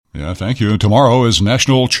Yeah, thank you. Tomorrow is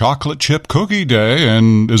National Chocolate Chip Cookie Day,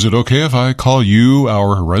 and is it okay if I call you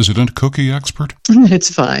our resident cookie expert?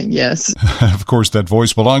 It's fine, yes. Of course, that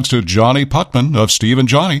voice belongs to Johnnie Putman of Steve and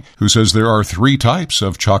Johnnie, who says there are 3 types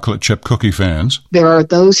of chocolate chip cookie fans. There are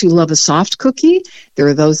those who love a soft cookie. There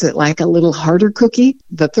are those that like a little harder cookie.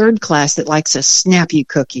 The third class that likes a snappy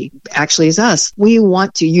cookie actually is us. We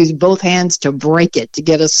want to use both hands to break it to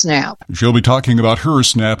get a snap. She'll be talking about her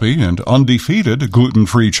snappy and undefeated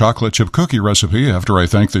gluten-free chocolate chip cookie recipe after I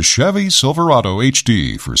thank the Chevy Silverado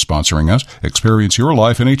HD for sponsoring us. Experience your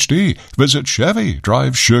life in HD. Visit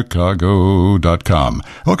ChevyDriveChicago.com.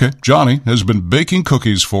 Okay, Johnnie has been baking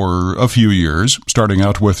cookies for a few years, starting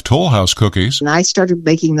out with Toll House cookies. And I started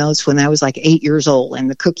baking those when I was like 8 years old,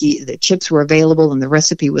 and the chips were available and the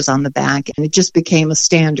recipe was on the back, and it just became a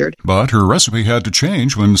standard. But her recipe had to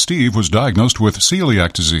change when Steve was diagnosed with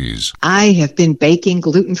celiac disease. I have been baking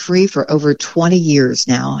gluten-free for over 20 years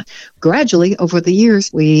now. Gradually, over the years,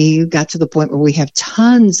 we got to the point where we have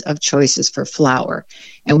tons of choices for flour.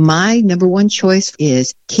 And my number one choice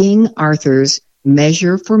is King Arthur's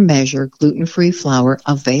Measure for Measure gluten-free flour,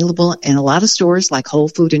 available in a lot of stores like Whole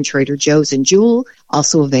Food and Trader Joe's and Jewel,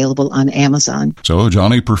 also available on Amazon. So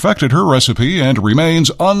Johnnie perfected her recipe and remains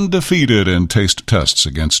undefeated in taste tests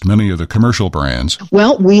against many of the commercial brands.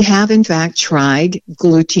 Well, we have in fact tried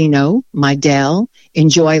Glutino, Midel,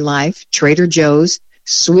 Enjoy Life, Trader Joe's,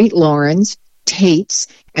 Sweet Loren's, Tate's,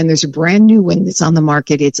 and there's a brand new one that's on the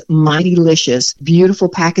market. It's Mighty-licious. Beautiful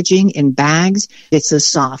packaging in bags. It's a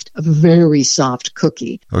very soft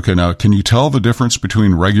cookie. Okay, now, can you tell the difference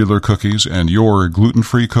between regular cookies and your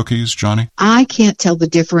gluten-free cookies, Johnnie? I can't tell the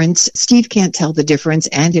difference. Steve can't tell the difference.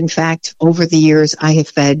 And in fact, over the years, I have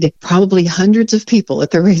fed probably hundreds of people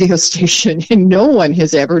at the radio station, and no one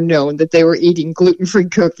has ever known that they were eating gluten-free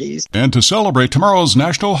cookies. And to celebrate tomorrow's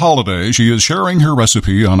national holiday, she is sharing her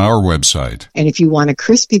recipe on our website. And if you want a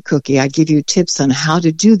crispy cookie, I give you tips on how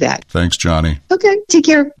to do that. Thanks, Johnnie. Okay, take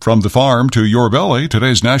care. From the farm to your belly,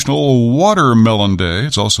 today's National Watermelon Day.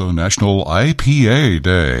 It's also National IPA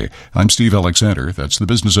Day. I'm Steve Alexander. That's the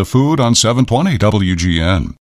Business of Food on 720 WGN.